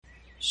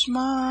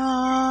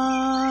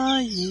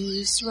Shema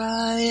Yisrael,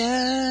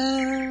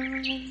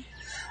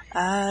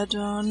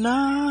 Adonai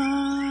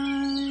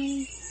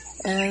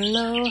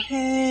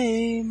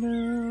Eloheinu,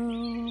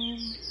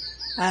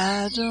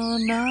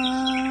 Adonai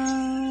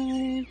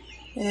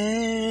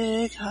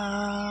Echad,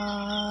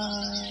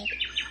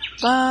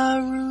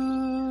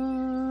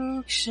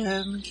 Baruch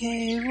Shem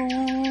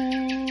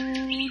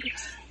Kevod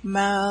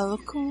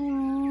Malkuto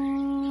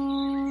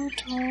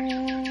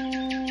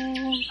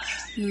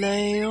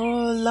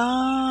Leolam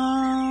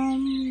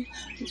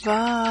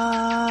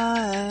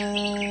Vaed.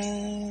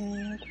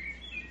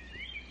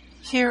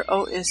 Hear,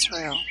 O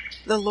Israel,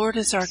 the Lord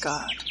is our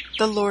God,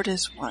 the Lord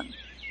is one.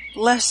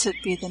 Blessed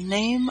be the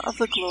name of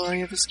the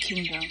glory of his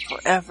kingdom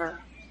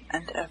forever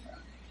and ever.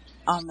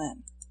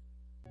 Amen.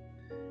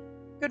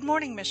 Good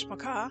morning,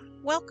 Mishpachah.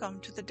 Welcome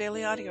to the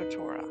Daily Audio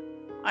Torah.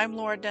 I'm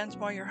Laura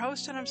Densmore, your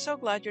host, and I'm so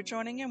glad you're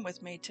joining in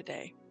with me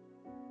today.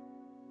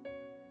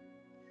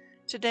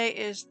 Today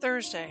is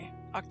Thursday,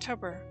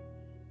 October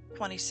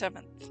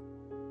 27th.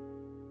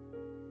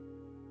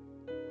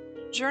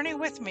 Journey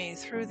with me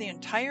through the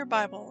entire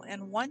Bible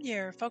in 1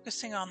 year,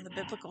 focusing on the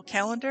biblical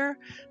calendar,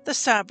 the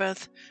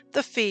Sabbath,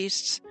 the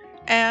feasts,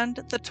 and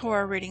the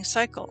Torah reading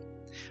cycle.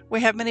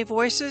 We have many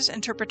voices,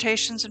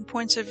 interpretations, and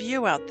points of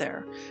view out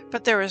there,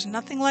 but there is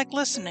nothing like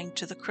listening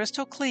to the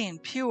crystal clean,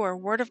 pure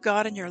Word of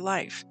God in your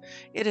life.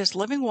 It is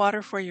living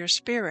water for your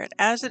spirit,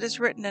 as it is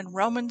written in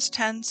Romans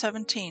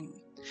 10:17.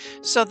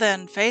 So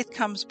then, faith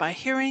comes by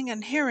hearing,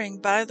 and hearing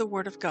by the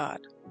Word of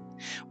God.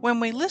 When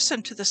we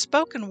listen to the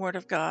spoken Word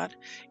of God,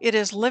 it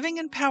is living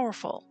and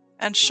powerful,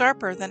 and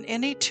sharper than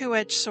any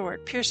two-edged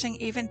sword, piercing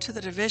even to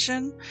the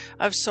division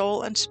of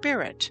soul and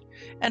spirit,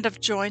 and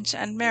of joints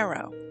and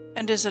marrow,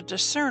 and is a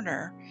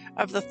discerner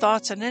of the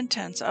thoughts and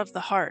intents of the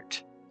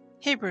heart.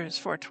 Hebrews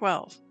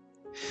 4:12.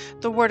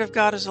 The Word of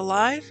God is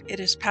alive, it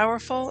is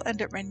powerful,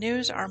 and it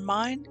renews our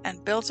mind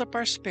and builds up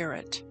our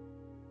spirit.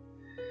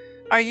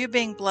 Are you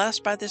being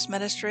blessed by this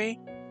ministry?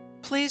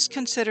 Please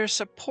consider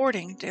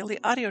supporting Daily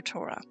Audio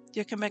Torah.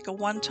 You can make a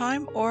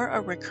one-time or a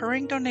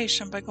recurring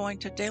donation by going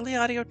to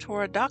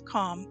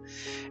dailyaudiotorah.com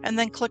and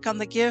then click on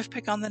the Give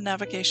pick on the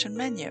navigation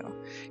menu.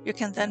 You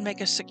can then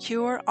make a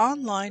secure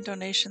online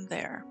donation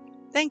there.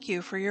 Thank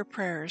you for your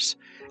prayers,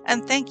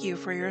 and thank you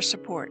for your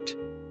support.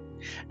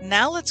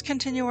 Now let's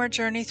continue our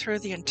journey through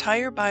the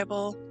entire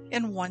Bible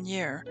in 1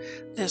 year.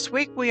 This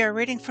week we are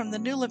reading from the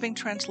New Living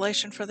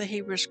Translation for the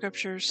Hebrew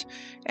Scriptures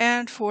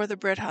and for the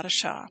Brit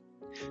Hadashah.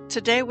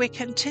 Today we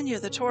continue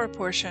the Torah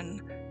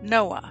portion,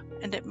 Noah,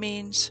 and it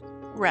means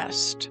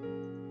rest.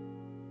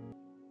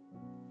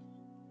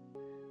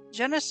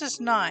 Genesis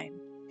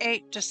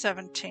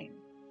 9:8-17.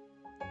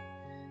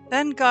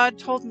 Then God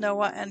told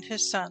Noah and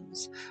his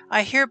sons,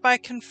 I hereby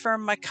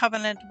confirm my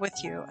covenant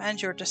with you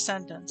and your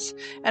descendants,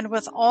 and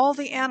with all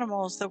the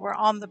animals that were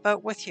on the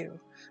boat with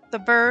you, the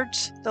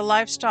birds, the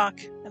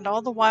livestock, and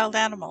all the wild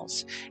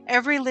animals,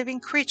 every living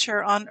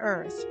creature on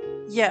earth.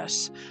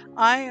 Yes,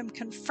 I am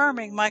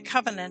confirming my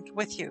covenant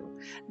with you.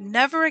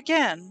 Never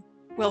again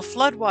will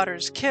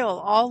floodwaters kill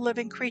all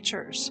living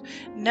creatures.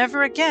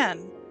 Never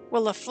again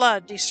will a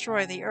flood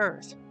destroy the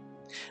earth.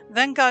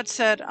 Then God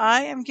said,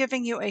 I am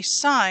giving you a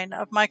sign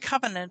of my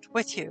covenant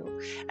with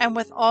you, and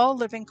with all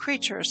living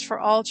creatures for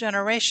all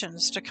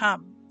generations to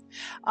come.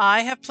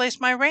 I have placed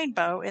my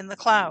rainbow in the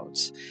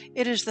clouds.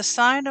 It is the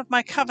sign of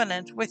my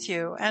covenant with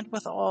you and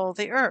with all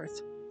the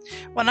earth.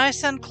 When I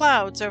send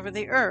clouds over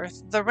the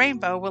earth, the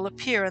rainbow will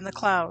appear in the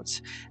clouds,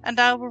 and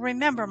I will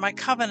remember my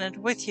covenant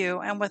with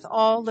you and with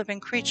all living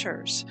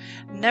creatures.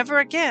 Never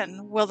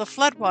again will the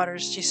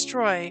floodwaters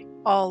destroy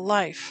all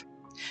life.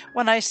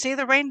 When I see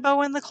the rainbow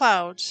in the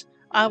clouds,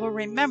 I will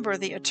remember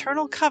the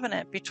eternal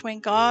covenant between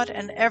God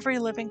and every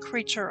living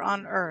creature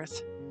on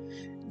earth.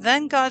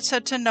 Then God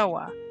said to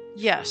Noah,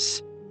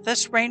 Yes,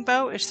 this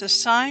rainbow is the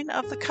sign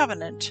of the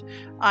covenant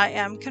I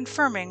am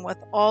confirming with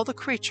all the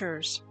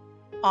creatures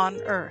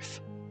on earth.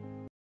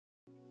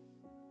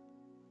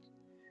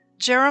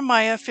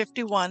 Jeremiah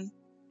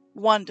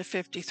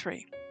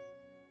 51:1-53.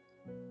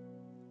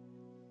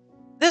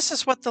 This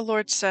is what the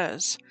Lord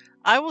says,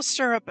 I will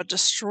stir up a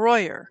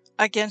destroyer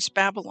against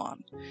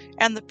Babylon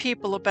and the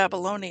people of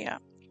Babylonia.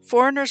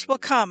 Foreigners will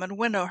come and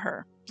winnow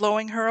her,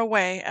 blowing her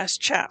away as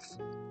chaff.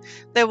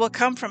 They will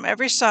come from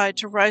every side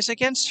to rise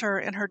against her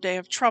in her day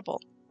of trouble.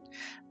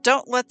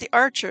 Don't let the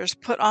archers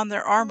put on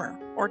their armor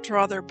or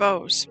draw their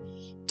bows.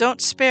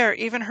 Don't spare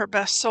even her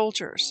best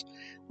soldiers.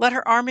 Let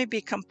her army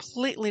be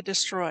completely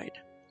destroyed.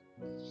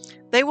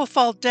 They will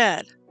fall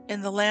dead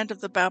in the land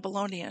of the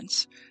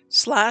Babylonians,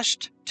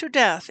 slashed to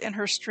death in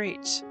her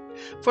streets.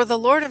 For the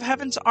Lord of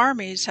heaven's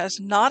armies has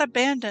not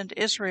abandoned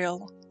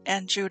Israel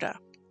and Judah.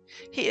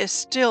 He is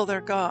still their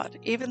God,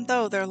 even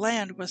though their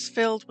land was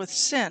filled with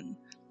sin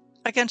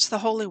against the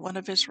Holy One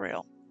of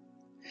Israel.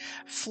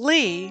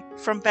 Flee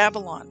from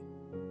Babylon.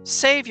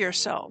 Save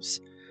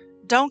yourselves.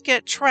 Don't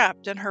get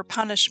trapped in her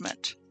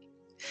punishment.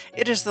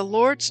 It is the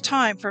Lord's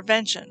time for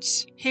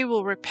vengeance. He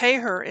will repay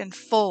her in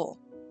full.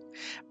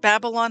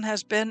 Babylon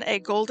has been a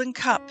golden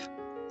cup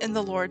in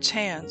the Lord's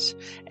hands,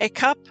 a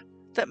cup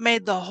that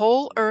made the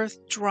whole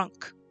earth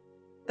drunk.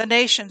 The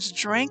nations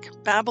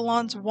drank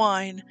Babylon's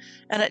wine,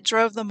 and it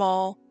drove them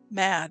all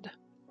mad.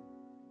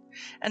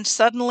 And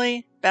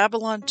suddenly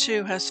Babylon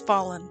too has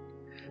fallen.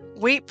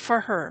 Weep for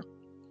her.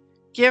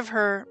 Give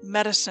her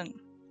medicine.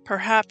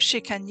 Perhaps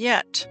she can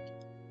yet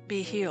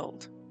be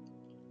healed.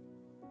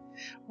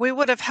 We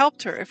would have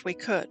helped her if we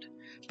could,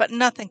 but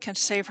nothing can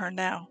save her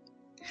now.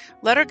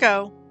 Let her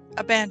go.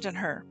 Abandon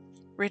her.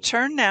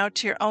 Return now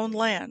to your own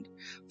land,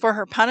 for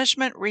her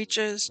punishment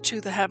reaches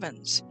to the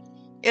heavens.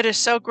 It is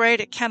so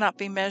great it cannot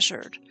be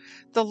measured.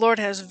 The Lord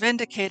has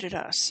vindicated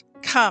us.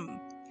 Come,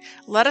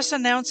 let us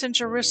announce in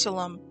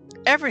Jerusalem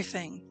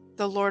everything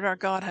the Lord our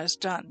God has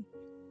done.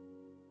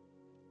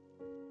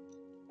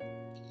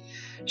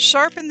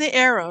 Sharpen the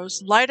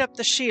arrows, light up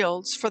the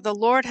shields, for the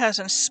Lord has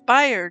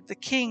inspired the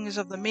kings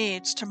of the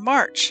Medes to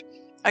march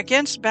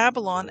against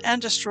Babylon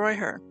and destroy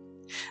her.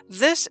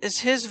 This is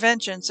his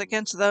vengeance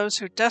against those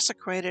who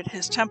desecrated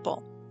his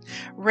temple.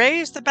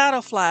 Raise the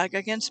battle flag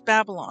against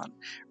Babylon.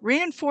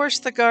 Reinforce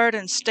the guard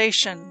and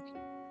station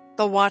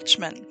the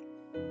watchmen.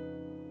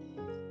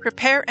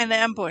 Prepare an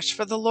ambush,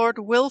 for the Lord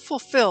will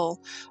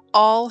fulfill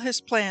all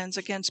his plans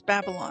against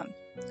Babylon.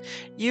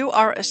 You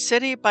are a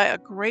city by a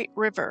great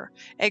river,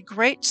 a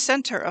great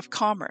center of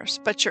commerce,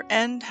 but your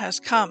end has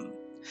come.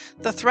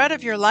 The thread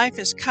of your life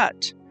is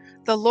cut.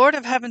 The Lord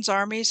of heaven's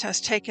armies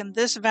has taken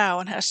this vow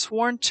and has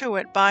sworn to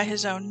it by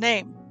his own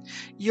name.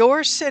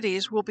 Your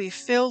cities will be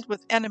filled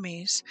with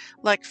enemies,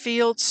 like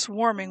fields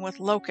swarming with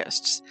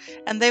locusts,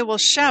 and they will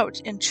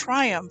shout in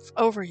triumph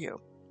over you.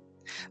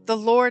 The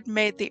Lord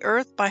made the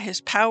earth by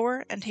his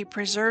power, and he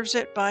preserves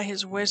it by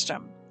his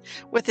wisdom.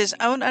 With his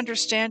own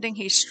understanding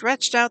he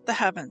stretched out the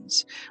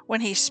heavens.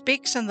 When he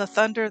speaks in the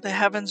thunder, the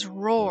heavens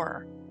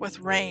roar with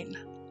rain.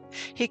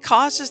 He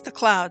causes the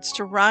clouds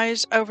to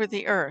rise over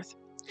the earth.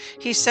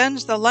 He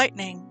sends the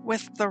lightning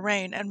with the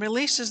rain and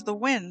releases the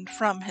wind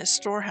from his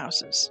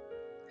storehouses.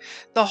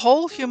 The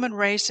whole human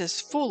race is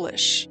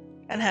foolish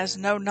and has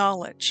no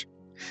knowledge.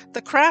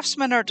 The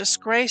craftsmen are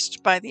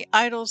disgraced by the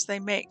idols they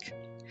make,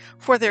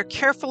 for their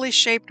carefully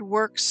shaped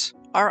works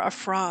are a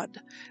fraud.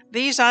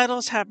 These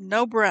idols have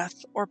no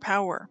breath or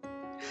power.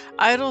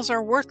 Idols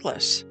are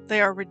worthless.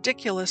 They are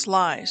ridiculous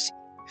lies.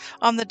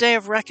 On the day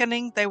of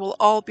reckoning, they will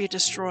all be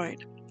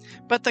destroyed.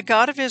 But the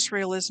God of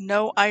Israel is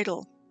no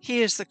idol.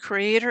 He is the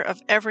creator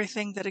of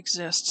everything that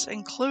exists,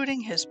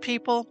 including his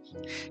people,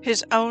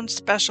 his own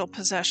special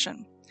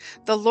possession.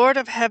 The Lord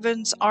of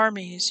heaven's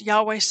armies,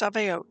 Yahweh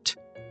Sabaoth,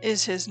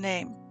 is his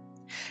name.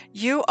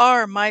 You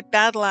are my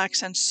battle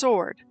axe and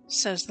sword,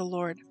 says the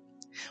Lord.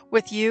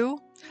 With you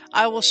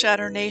I will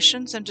shatter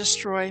nations and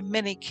destroy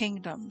many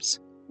kingdoms.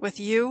 With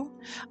you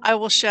I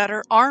will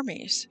shatter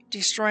armies,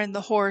 destroying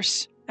the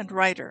horse and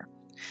rider,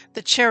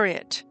 the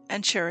chariot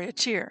and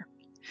charioteer.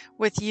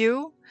 With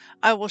you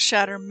I will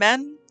shatter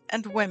men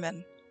and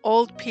women,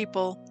 old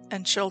people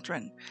and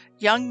children,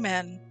 young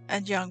men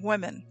and young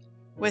women.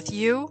 With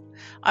you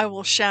I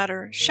will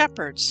shatter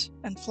shepherds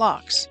and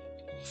flocks,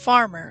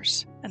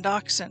 farmers and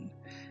oxen,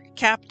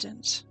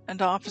 captains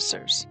and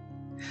officers.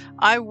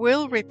 I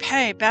will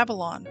repay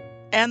Babylon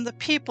and the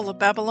people of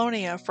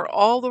Babylonia for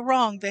all the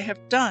wrong they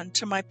have done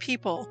to my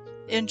people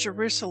in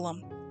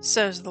Jerusalem,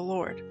 says the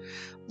Lord.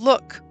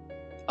 Look,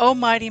 O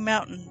mighty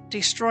mountain,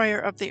 destroyer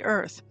of the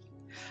earth.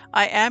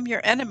 I am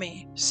your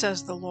enemy,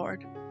 says the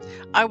Lord.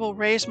 I will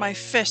raise my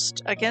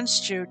fist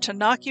against you to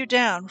knock you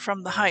down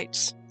from the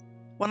heights.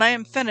 When I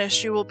am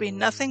finished, you will be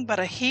nothing but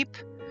a heap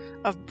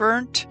of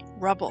burnt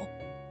rubble.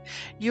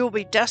 You will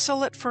be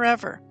desolate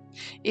forever.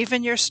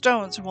 Even your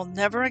stones will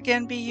never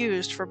again be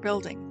used for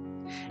building.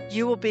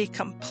 You will be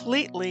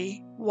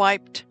completely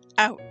wiped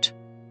out,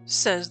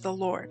 says the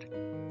Lord.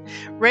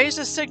 Raise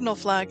a signal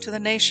flag to the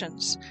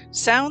nations.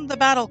 Sound the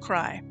battle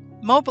cry.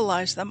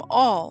 Mobilize them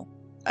all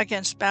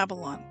against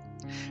Babylon.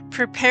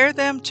 Prepare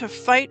them to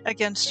fight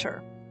against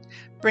her.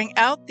 Bring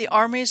out the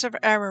armies of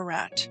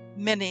Ararat,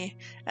 Minni,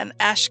 and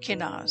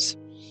Ashkenaz.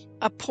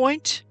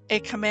 Appoint a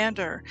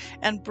commander,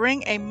 and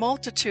bring a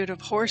multitude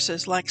of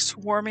horses like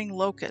swarming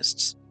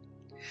locusts.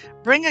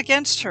 Bring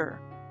against her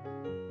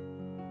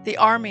the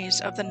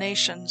armies of the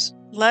nations,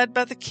 led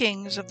by the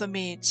kings of the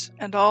Medes,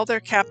 and all their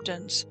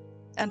captains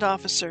and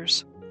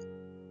officers.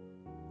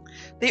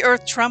 The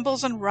earth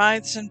trembles and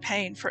writhes in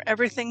pain, for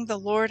everything the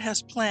Lord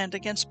has planned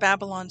against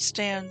Babylon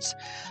stands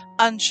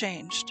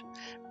unchanged.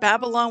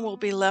 Babylon will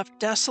be left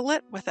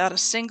desolate without a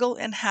single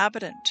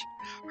inhabitant.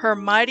 Her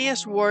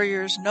mightiest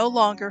warriors no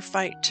longer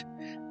fight.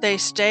 They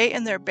stay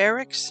in their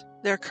barracks,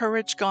 their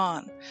courage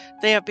gone.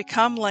 They have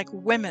become like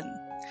women.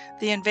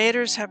 The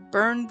invaders have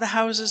burned the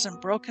houses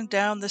and broken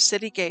down the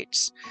city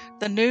gates.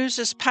 The news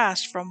is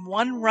passed from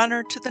one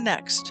runner to the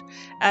next,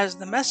 as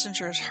the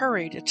messengers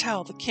hurry to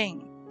tell the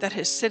king that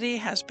his city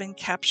has been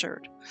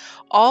captured.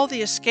 All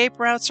the escape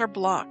routes are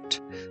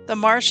blocked. The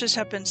marshes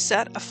have been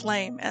set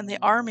aflame, and the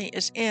army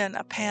is in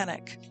a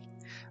panic.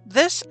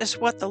 This is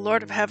what the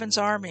Lord of heaven's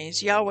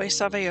armies, Yahweh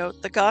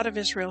Sabaoth, the God of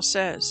Israel,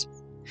 says.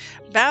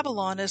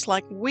 Babylon is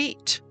like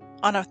wheat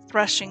on a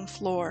threshing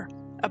floor,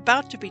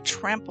 about to be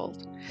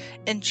trampled.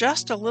 In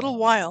just a little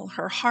while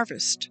her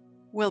harvest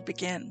will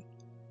begin.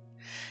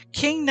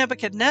 King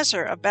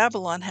Nebuchadnezzar of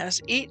Babylon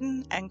has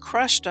eaten and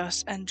crushed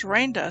us and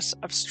drained us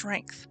of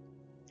strength.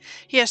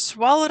 He has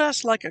swallowed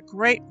us like a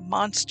great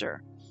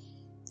monster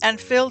and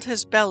filled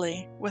his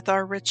belly with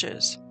our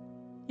riches.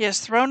 He has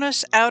thrown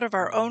us out of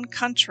our own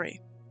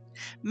country.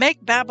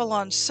 Make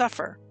Babylon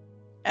suffer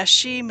as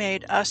she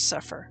made us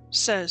suffer,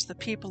 says the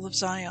people of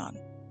Zion.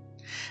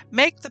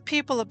 Make the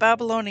people of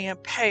Babylonia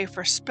pay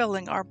for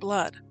spilling our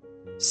blood,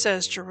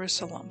 says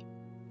Jerusalem.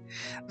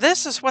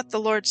 This is what the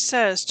Lord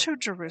says to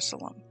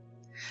Jerusalem.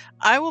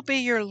 I will be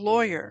your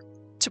lawyer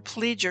to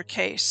plead your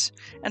case,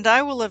 and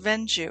I will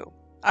avenge you.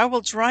 I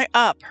will dry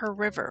up her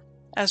river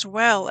as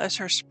well as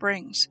her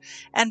springs,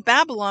 and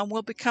Babylon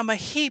will become a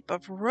heap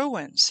of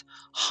ruins,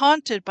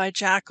 haunted by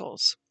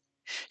jackals.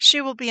 She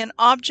will be an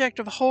object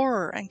of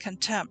horror and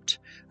contempt,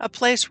 a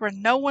place where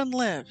no one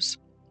lives.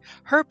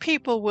 Her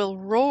people will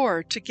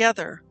roar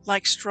together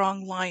like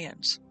strong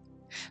lions.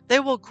 They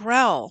will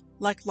growl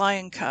like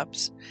lion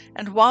cubs,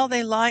 and while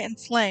they lie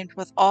inflamed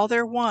with all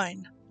their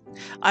wine,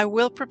 I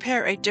will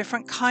prepare a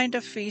different kind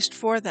of feast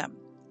for them.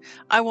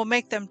 I will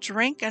make them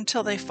drink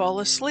until they fall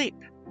asleep,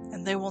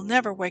 and they will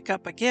never wake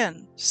up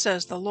again,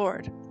 says the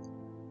Lord.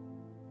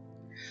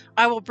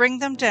 I will bring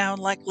them down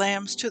like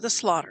lambs to the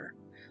slaughter,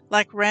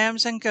 like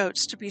rams and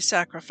goats to be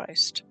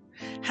sacrificed.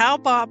 How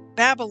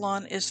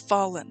Babylon is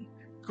fallen,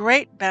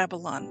 great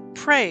Babylon,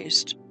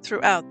 praised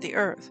throughout the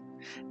earth.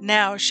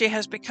 Now she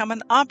has become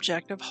an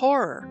object of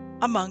horror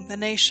among the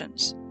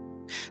nations.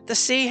 The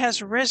sea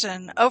has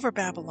risen over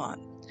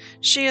Babylon.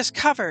 She is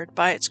covered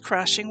by its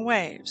crashing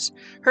waves.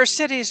 Her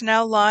cities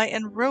now lie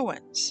in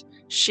ruins.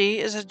 She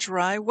is a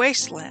dry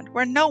wasteland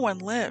where no one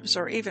lives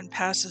or even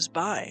passes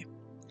by.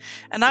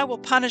 And I will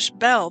punish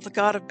Bel, the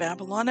god of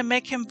Babylon, and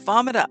make him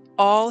vomit up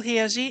all he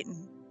has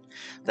eaten.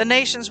 The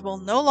nations will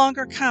no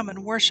longer come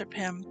and worship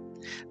him.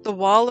 The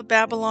wall of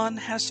Babylon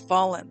has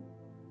fallen.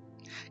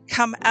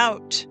 Come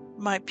out,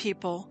 my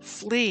people,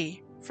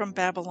 flee from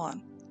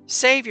Babylon.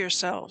 Save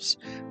yourselves.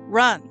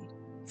 Run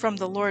from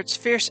the Lord's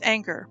fierce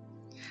anger.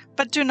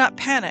 But do not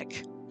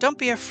panic. Don't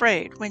be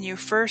afraid when you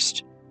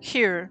first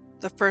hear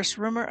the first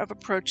rumor of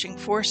approaching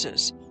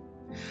forces.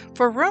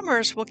 For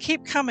rumors will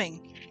keep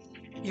coming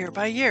year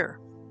by year.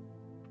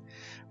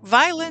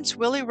 Violence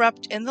will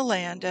erupt in the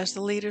land as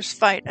the leaders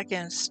fight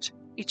against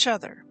each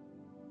other.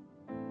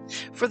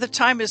 For the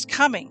time is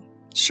coming,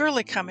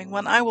 surely coming,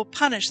 when I will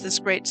punish this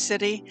great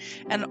city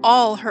and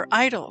all her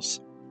idols.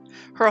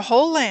 Her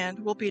whole land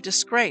will be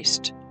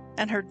disgraced,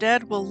 and her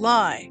dead will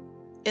lie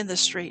in the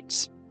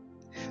streets.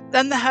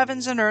 Then the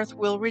heavens and earth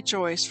will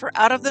rejoice, for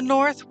out of the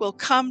north will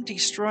come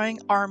destroying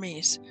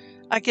armies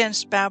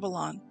against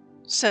Babylon,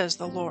 says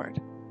the Lord.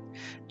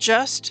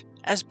 Just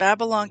as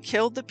Babylon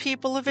killed the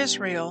people of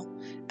Israel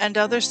and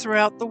others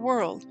throughout the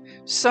world,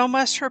 so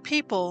must her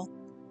people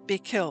be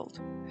killed.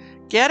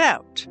 Get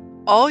out,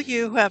 all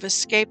you who have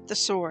escaped the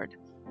sword.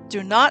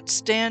 Do not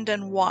stand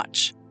and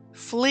watch.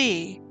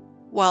 Flee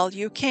while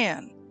you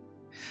can.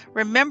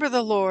 Remember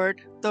the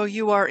Lord, though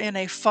you are in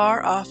a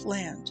far-off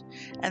land,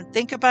 and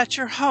think about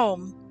your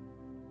home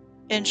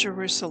in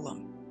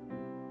Jerusalem.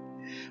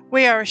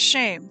 We are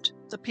ashamed,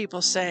 the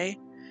people say.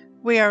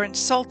 We are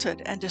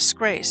insulted and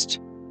disgraced,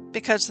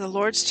 because the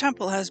Lord's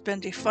temple has been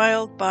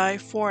defiled by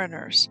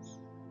foreigners.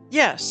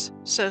 Yes,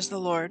 says the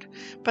Lord,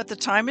 but the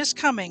time is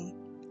coming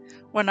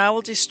when I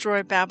will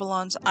destroy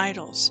Babylon's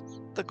idols.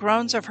 The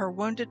groans of her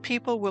wounded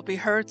people will be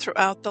heard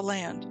throughout the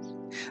land.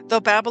 Though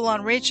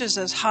Babylon reaches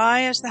as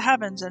high as the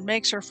heavens and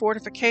makes her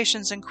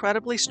fortifications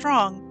incredibly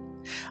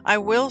strong, I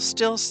will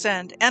still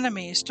send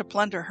enemies to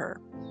plunder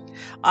her.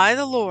 I,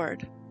 the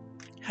Lord,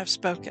 have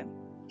spoken.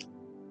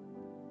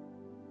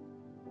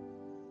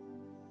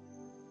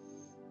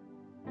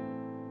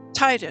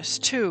 Titus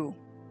 2,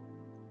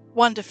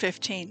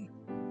 1-15.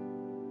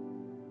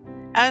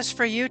 As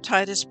for you,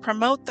 Titus,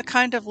 promote the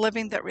kind of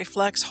living that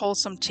reflects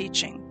wholesome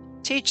teaching.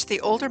 Teach the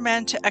older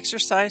men to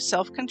exercise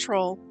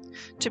self-control,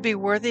 to be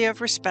worthy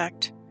of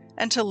respect,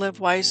 and to live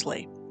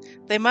wisely.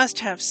 They must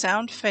have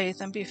sound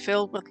faith and be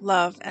filled with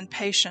love and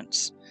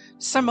patience.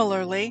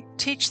 Similarly,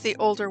 teach the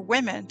older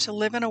women to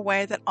live in a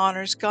way that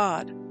honors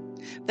God.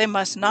 They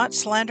must not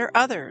slander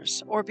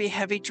others or be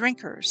heavy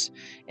drinkers.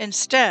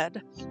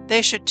 Instead,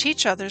 they should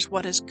teach others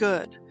what is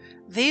good.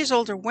 These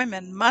older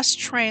women must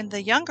train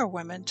the younger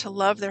women to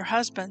love their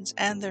husbands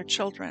and their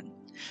children,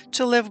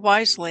 to live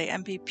wisely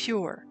and be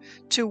pure,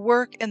 to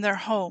work in their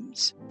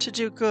homes, to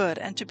do good,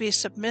 and to be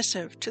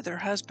submissive to their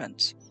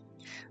husbands.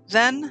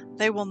 Then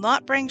they will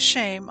not bring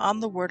shame on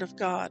the word of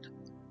God.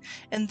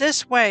 In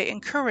this way,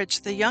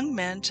 encourage the young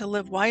men to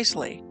live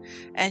wisely,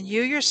 and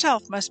you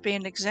yourself must be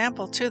an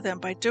example to them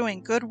by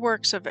doing good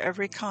works of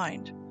every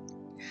kind.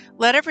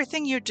 Let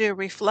everything you do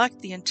reflect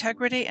the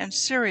integrity and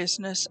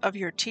seriousness of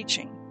your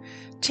teaching.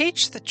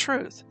 Teach the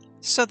truth,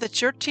 so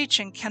that your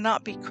teaching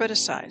cannot be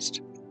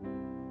criticized.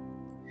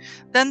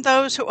 Then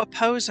those who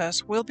oppose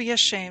us will be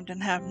ashamed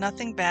and have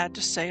nothing bad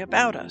to say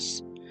about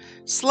us.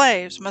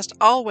 Slaves must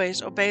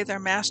always obey their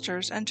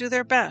masters and do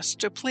their best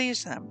to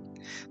please them.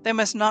 They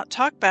must not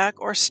talk back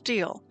or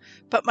steal,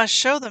 but must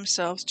show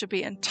themselves to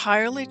be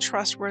entirely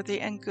trustworthy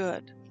and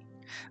good.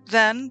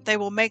 Then they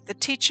will make the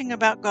teaching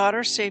about God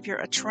our Savior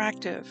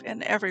attractive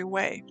in every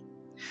way.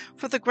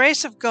 For the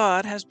grace of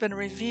God has been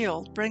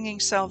revealed, bringing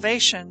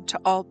salvation to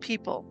all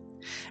people,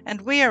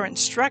 and we are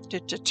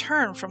instructed to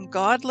turn from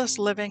godless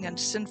living and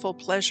sinful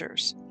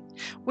pleasures.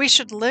 We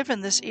should live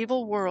in this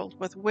evil world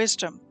with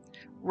wisdom,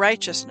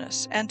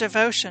 righteousness, and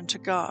devotion to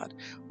God,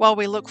 while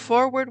we look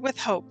forward with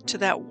hope to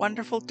that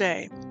wonderful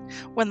day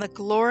when the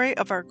glory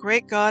of our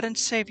great God and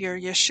Savior,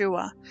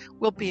 Yeshua,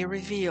 will be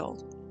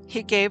revealed.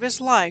 He gave his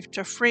life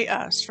to free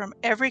us from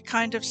every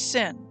kind of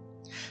sin,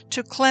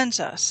 to cleanse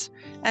us,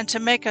 and to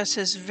make us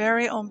his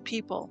very own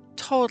people,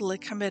 totally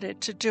committed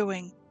to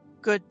doing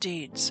good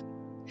deeds.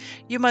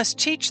 You must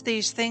teach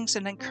these things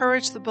and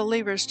encourage the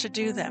believers to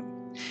do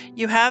them.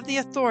 You have the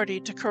authority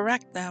to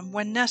correct them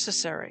when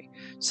necessary,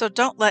 so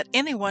don't let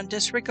anyone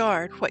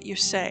disregard what you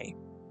say.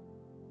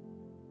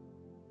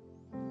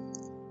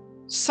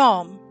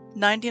 Psalm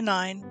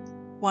 99,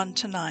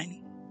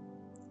 1-9.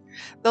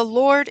 The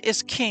Lord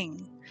is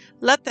King.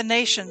 Let the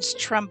nations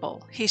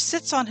tremble. He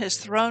sits on his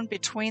throne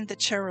between the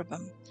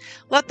cherubim.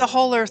 Let the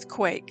whole earth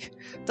quake.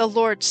 The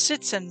Lord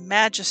sits in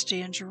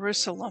majesty in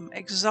Jerusalem,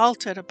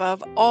 exalted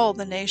above all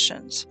the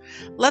nations.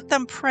 Let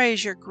them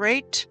praise your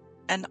great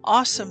and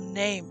awesome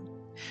name.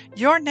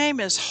 Your name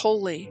is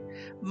holy.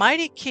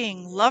 Mighty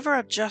King, lover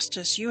of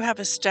justice, you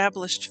have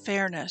established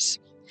fairness.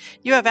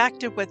 You have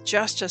acted with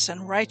justice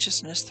and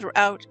righteousness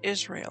throughout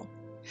Israel.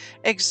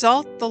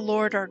 Exalt the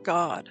Lord our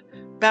God.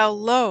 Bow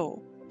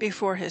low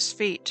before his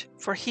feet,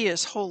 for he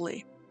is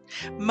holy.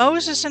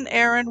 Moses and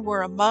Aaron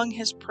were among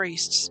his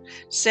priests.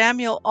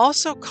 Samuel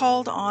also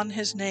called on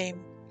his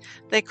name.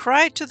 They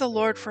cried to the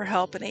Lord for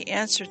help, and he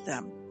answered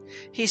them.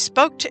 He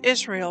spoke to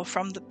Israel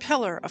from the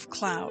pillar of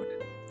cloud,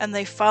 and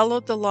they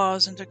followed the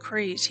laws and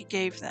decrees he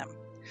gave them.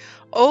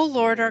 O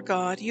Lord our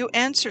God, you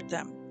answered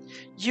them.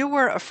 You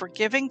were a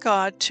forgiving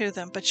God to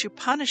them, but you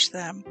punished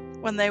them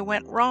when they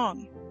went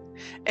wrong.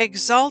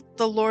 Exalt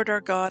the Lord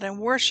our God and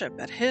worship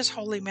at his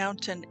holy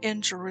mountain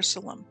in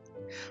Jerusalem,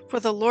 for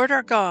the Lord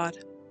our God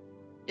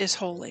is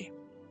holy.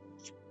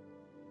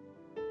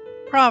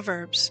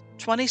 Proverbs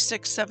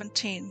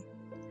 26:17.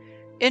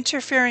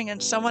 Interfering in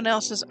someone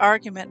else's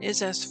argument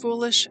is as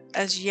foolish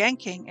as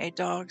yanking a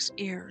dog's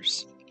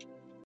ears.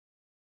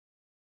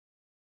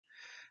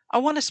 I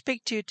want to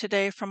speak to you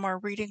today from our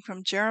reading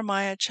from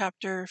Jeremiah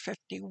chapter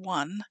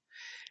 51.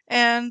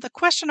 And the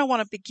question I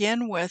want to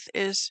begin with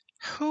is,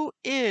 who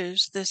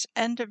is this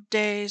end of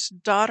days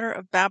daughter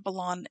of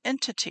Babylon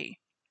entity?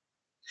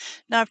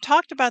 Now, I've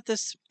talked about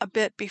this a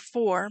bit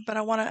before, but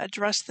I want to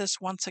address this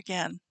once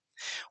again.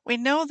 We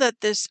know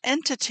that this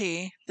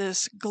entity,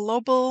 this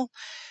global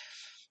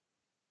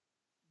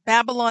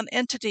Babylon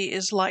entity,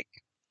 is like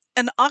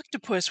an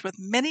octopus with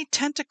many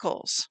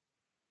tentacles.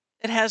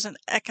 It has an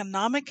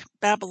economic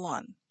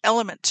Babylon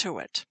element to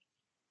it.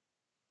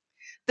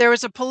 There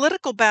is a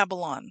political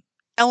Babylon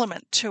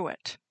element to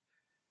it.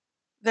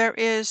 There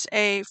is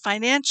a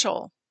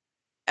financial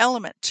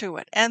element to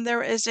it, and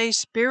there is a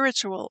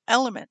spiritual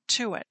element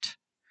to it.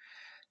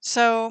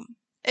 So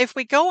if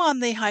we go on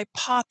the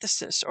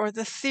hypothesis or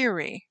the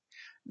theory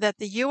that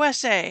the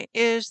USA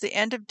is the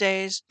end of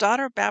days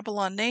daughter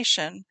Babylon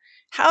nation,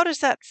 how does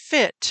that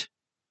fit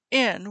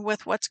in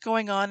with what's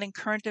going on in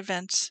current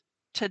events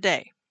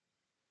today?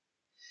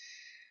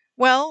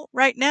 Well,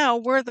 right now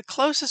we're the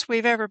closest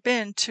we've ever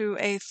been to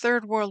a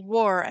third world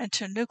war and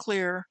to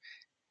nuclear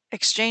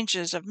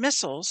exchanges of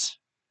missiles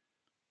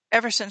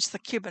ever since the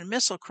Cuban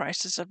Missile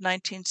Crisis of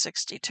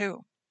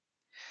 1962.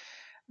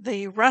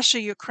 The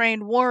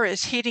Russia-Ukraine war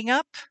is heating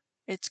up.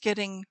 It's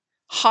getting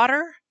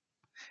hotter.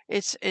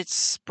 It's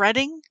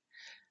spreading.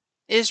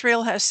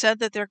 Israel has said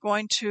that they're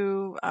going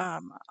to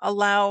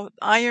allow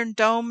Iron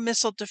Dome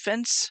missile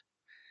defense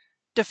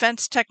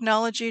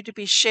technology to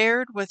be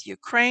shared with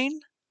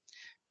Ukraine.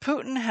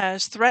 Putin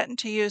has threatened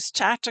to use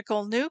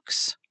tactical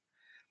nukes.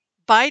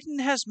 Biden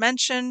has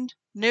mentioned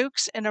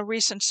nukes in a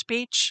recent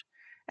speech,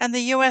 and the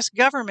U.S.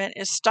 government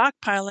is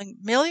stockpiling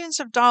millions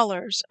of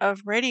dollars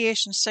of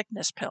radiation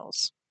sickness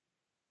pills.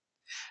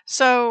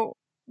 So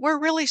we're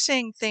really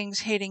seeing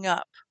things heating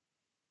up.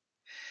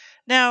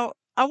 Now,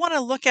 I want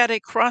to look at a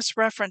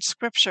cross-reference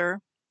scripture.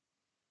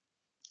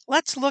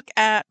 Let's look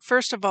at,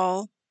 first of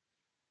all,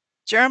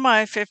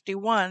 Jeremiah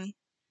 51,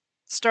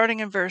 starting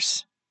in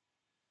verse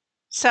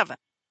 7.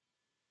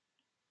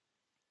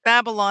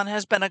 Babylon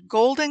has been a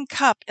golden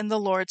cup in the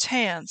Lord's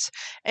hands,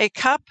 a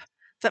cup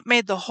that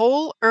made the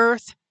whole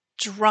earth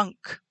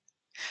drunk.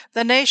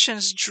 The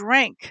nations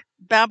drank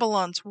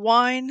Babylon's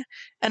wine,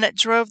 and it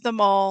drove them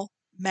all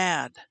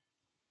mad.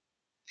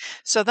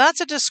 So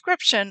that's a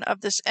description of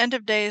this end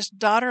of days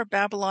daughter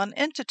Babylon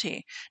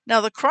entity.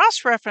 Now the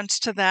cross-reference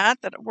to that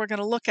we're going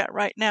to look at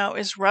right now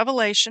is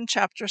Revelation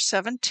chapter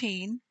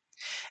 17.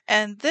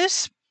 And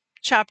this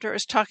chapter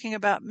is talking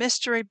about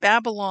Mystery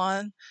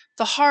Babylon,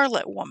 the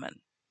harlot woman.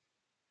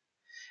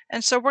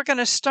 And so we're going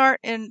to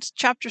start in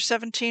chapter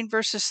 17,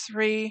 verses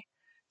 3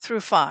 through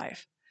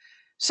 5.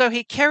 So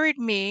he carried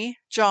me,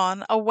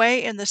 John,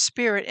 away in the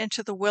spirit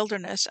into the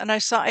wilderness, and I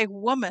saw a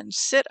woman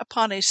sit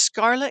upon a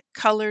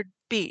scarlet-colored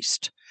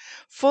beast,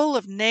 full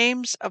of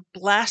names of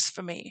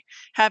blasphemy,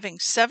 having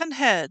 7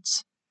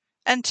 heads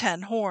and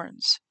 10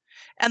 horns.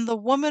 And the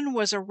woman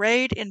was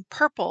arrayed in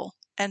purple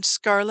and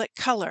scarlet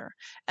color,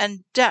 and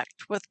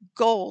decked with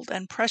gold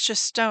and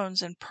precious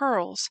stones and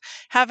pearls,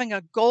 having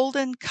a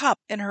golden cup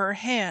in her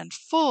hand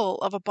full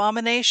of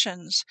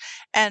abominations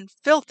and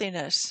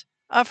filthiness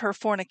of her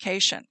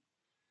fornication.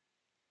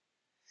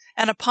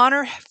 And upon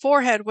her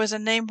forehead was a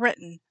name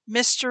written,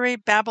 Mystery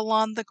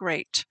Babylon the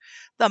Great,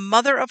 the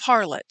mother of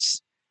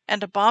harlots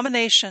and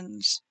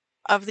abominations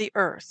of the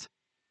earth.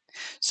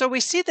 So we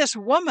see this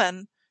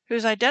woman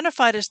who's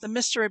identified as the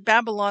Mystery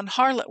Babylon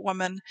harlot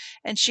woman,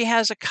 and she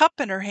has a cup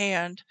in her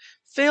hand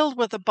filled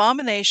with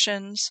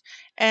abominations,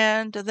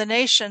 and the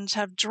nations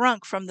have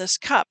drunk from this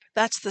cup.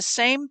 That's the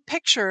same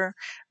picture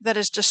that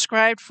is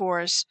described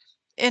for us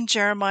in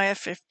Jeremiah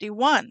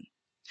 51.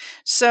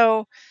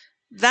 So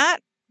that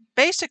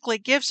basically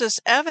gives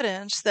us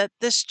evidence that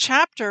this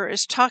chapter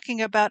is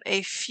talking about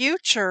a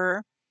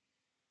future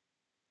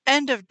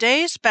end of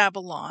days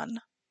Babylon,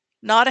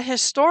 not a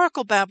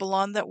historical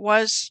Babylon that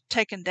was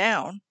taken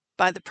down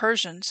by the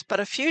Persians,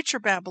 but a future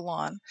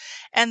Babylon,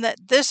 and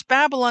that this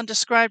Babylon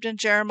described in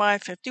Jeremiah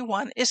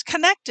 51 is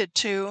connected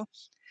to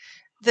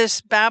this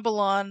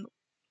Babylon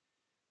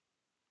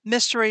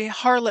mystery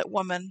harlot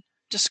woman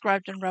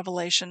described in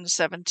Revelation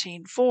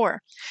 17:4.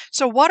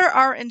 So what are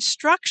our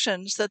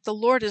instructions that the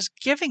Lord is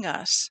giving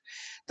us?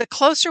 The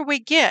closer we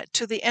get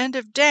to the end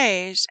of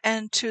days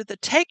and to the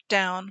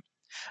takedown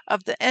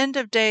of the end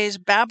of days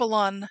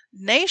Babylon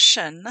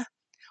nation,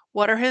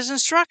 what are his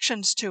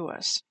instructions to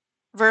us?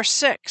 Verse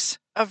 6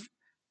 of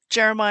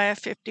Jeremiah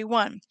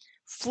 51.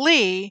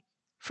 Flee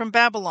from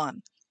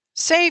Babylon.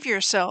 Save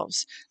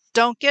yourselves.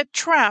 Don't get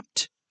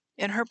trapped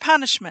in her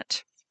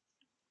punishment.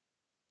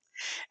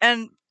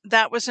 And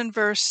that was in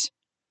verse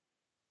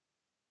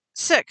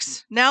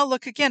 6. Now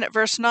look again at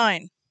verse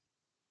 9.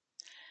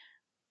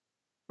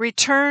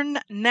 Return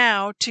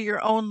now to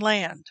your own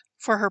land,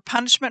 for her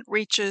punishment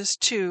reaches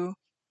to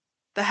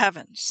the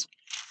heavens.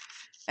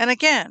 And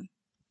again,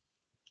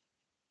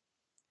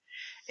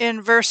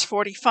 in verse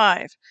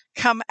 45,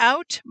 come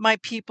out, my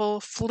people,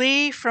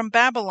 flee from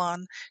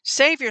Babylon,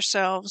 save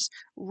yourselves,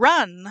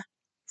 run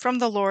from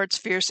the Lord's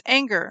fierce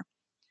anger.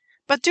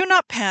 But do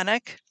not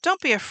panic, don't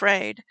be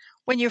afraid,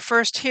 when you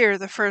first hear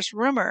the first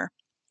rumor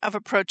of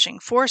approaching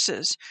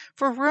forces,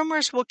 for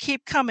rumors will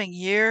keep coming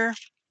year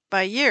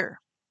by year.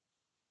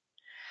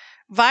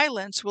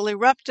 Violence will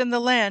erupt in the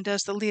land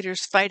as the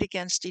leaders fight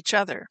against each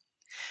other.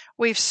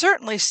 We've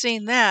certainly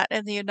seen that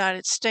in the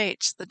United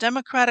States. The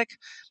Democratic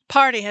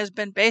Party has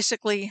been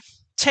basically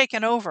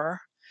taken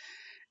over,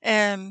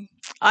 and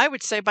I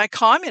would say by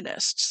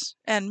communists,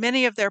 and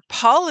many of their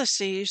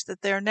policies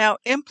that they're now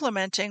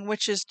implementing,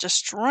 which is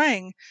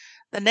destroying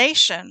the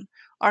nation,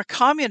 are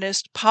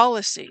communist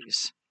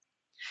policies.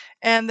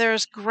 And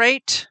there's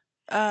great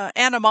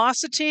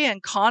animosity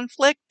and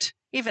conflict,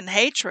 even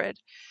hatred,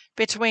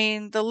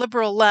 between the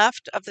liberal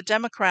left of the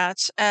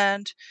Democrats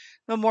and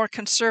the more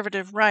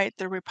conservative right,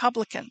 the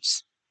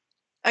Republicans.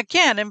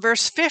 Again, in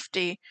verse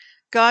 50,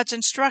 God's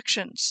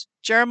instructions,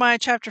 Jeremiah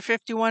chapter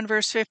 51,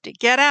 verse 50,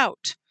 get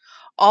out,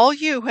 all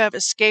you who have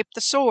escaped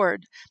the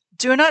sword.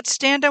 Do not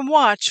stand and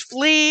watch.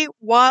 Flee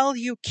while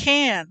you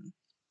can.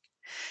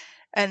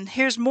 And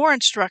here's more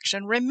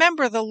instruction.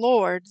 Remember the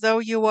Lord, though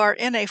you are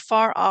in a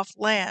far-off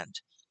land,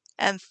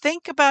 and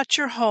think about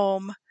your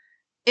home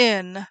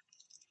in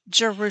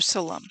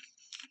Jerusalem.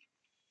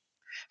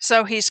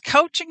 So he's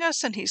coaching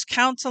us and he's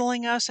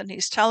counseling us and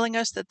he's telling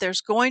us that there's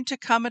going to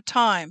come a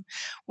time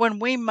when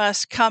we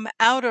must come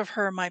out of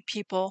her, my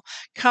people,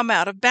 come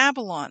out of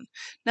Babylon.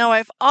 Now,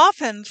 I've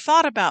often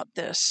thought about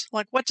this.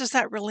 Like, what does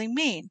that really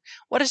mean?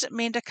 What does it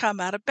mean to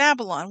come out of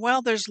Babylon?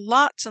 Well, there's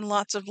lots and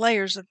lots of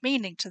layers of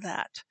meaning to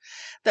that.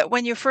 That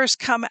when you first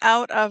come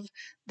out of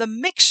the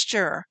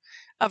mixture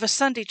of a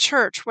Sunday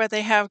church where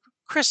they have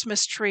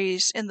Christmas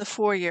trees in the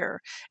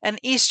foyer and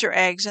Easter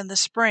eggs in the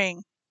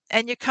spring,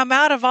 and you come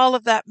out of all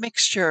of that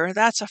mixture,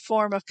 that's a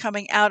form of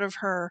coming out of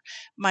her,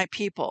 my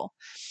people.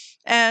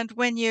 And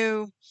when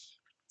you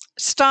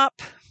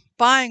stop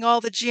buying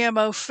all the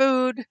GMO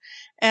food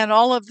and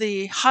all of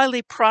the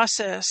highly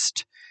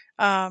processed,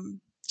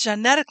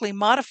 genetically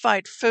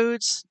modified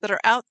foods that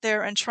are out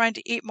there and trying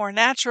to eat more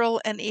natural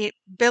and eat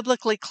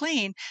biblically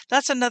clean,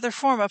 that's another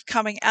form of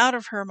coming out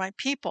of her, my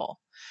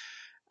people.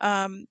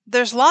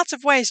 There's lots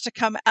of ways to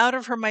come out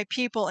of her, my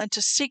people, and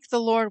to seek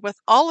the Lord with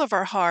all of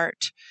our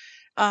heart.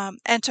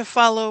 And to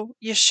follow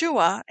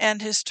Yeshua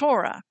and his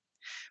Torah.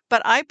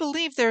 But I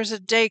believe there's a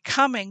day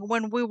coming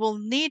when we will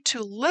need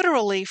to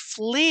literally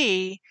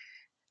flee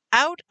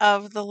out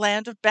of the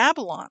land of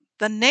Babylon,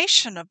 the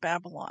nation of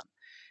Babylon.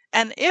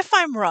 And if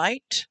I'm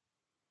right,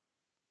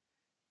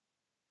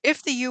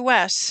 if the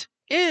U.S.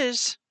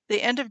 is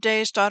the end of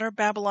days, daughter of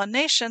Babylon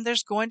nation,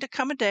 there's going to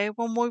come a day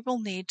when we will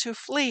need to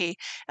flee.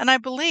 And I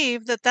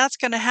believe that that's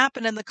going to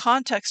happen in the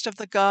context of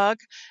the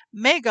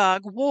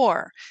Gog-Magog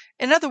war.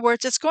 In other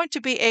words, it's going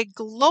to be a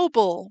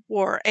global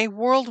war, a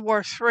World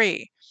War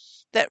III.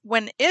 That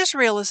when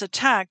Israel is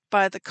attacked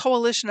by the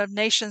coalition of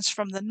nations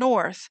from the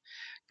north,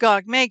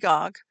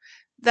 Gog-Magog,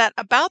 that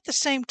about the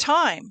same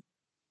time,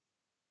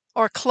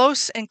 or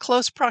in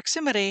close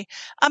proximity,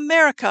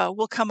 America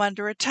will come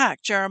under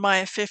attack,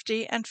 Jeremiah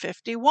 50 and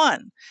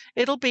 51.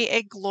 It'll be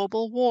a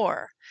global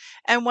war.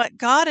 And what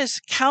God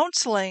is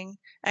counseling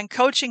and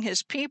coaching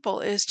his people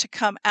is to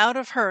come out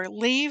of her,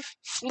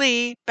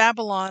 flee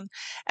Babylon.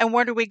 And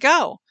where do we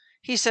go?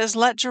 He says,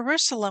 let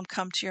Jerusalem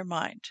come to your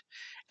mind.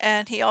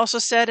 And he also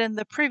said in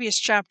the previous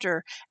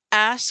chapter,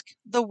 ask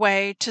the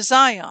way to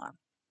Zion.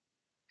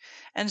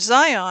 And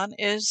Zion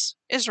is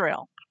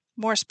Israel.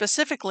 More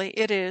specifically,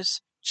 it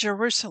is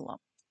Jerusalem.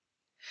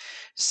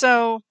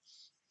 So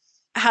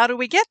how do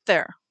we get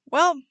there?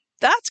 Well,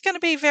 that's going to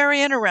be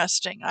very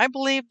interesting. I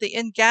believe the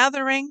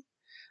ingathering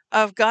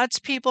of God's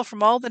people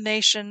from all the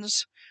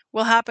nations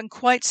will happen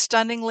quite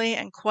stunningly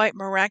and quite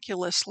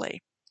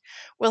miraculously.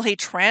 Will he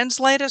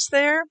translate us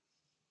there?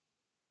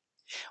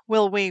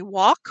 Will we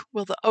walk?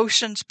 Will the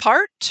oceans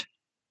part?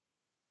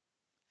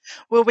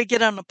 Will we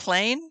get on a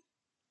plane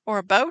or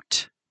a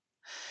boat?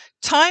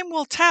 Time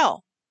will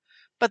tell.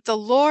 But the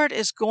Lord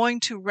is going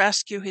to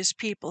rescue his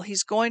people.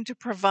 He's going to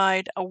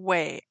provide a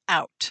way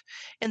out.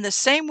 In the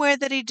same way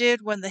that he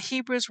did when the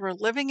Hebrews were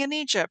living in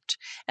Egypt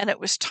and it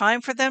was time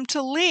for them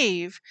to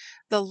leave,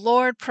 the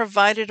Lord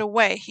provided a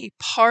way. He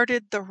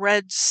parted the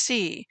Red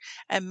Sea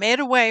and made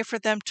a way for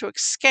them to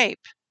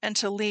escape and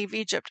to leave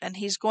Egypt. And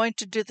he's going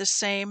to do the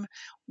same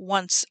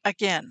once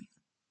again.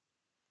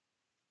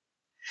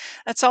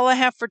 That's all I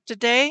have for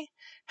today.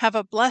 Have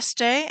a blessed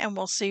day, and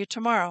we'll see you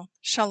tomorrow.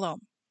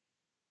 Shalom.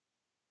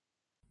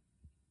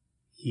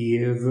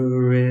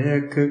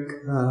 Yevrekka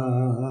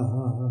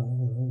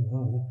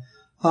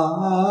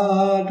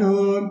Adonai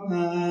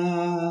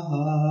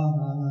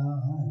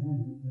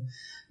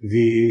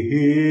Vish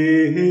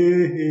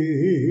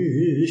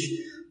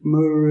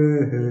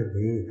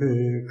Mereka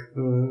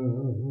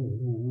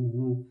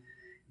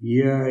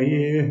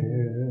Yair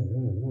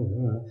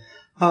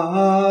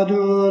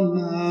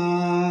Adonai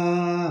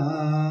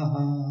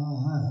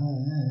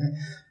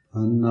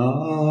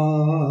Panavilaka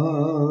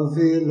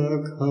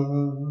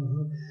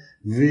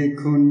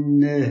Vikuneka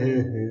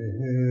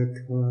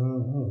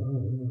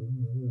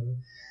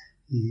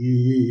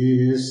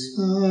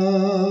Isa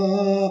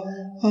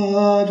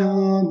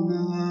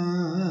Adonai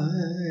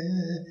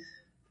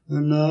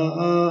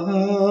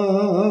Panav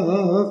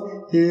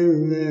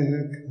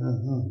Ileka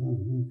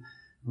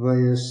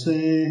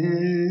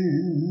Vayasem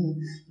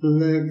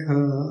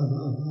Leka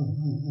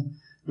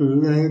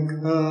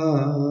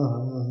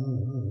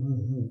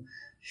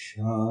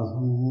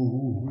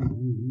Shalom.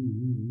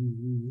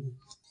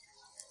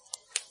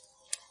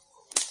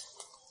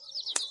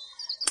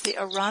 The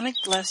Aaronic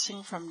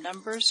blessing from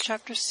Numbers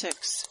chapter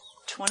 6,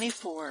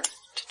 24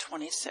 to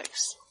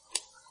 26.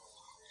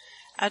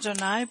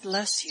 Adonai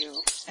bless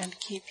you and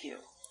keep you.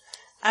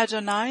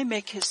 Adonai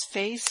make his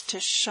face to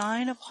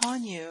shine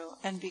upon you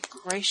and be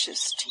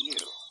gracious to you.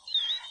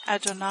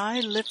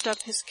 Adonai lift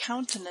up his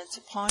countenance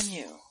upon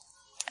you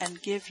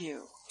and give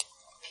you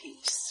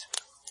peace.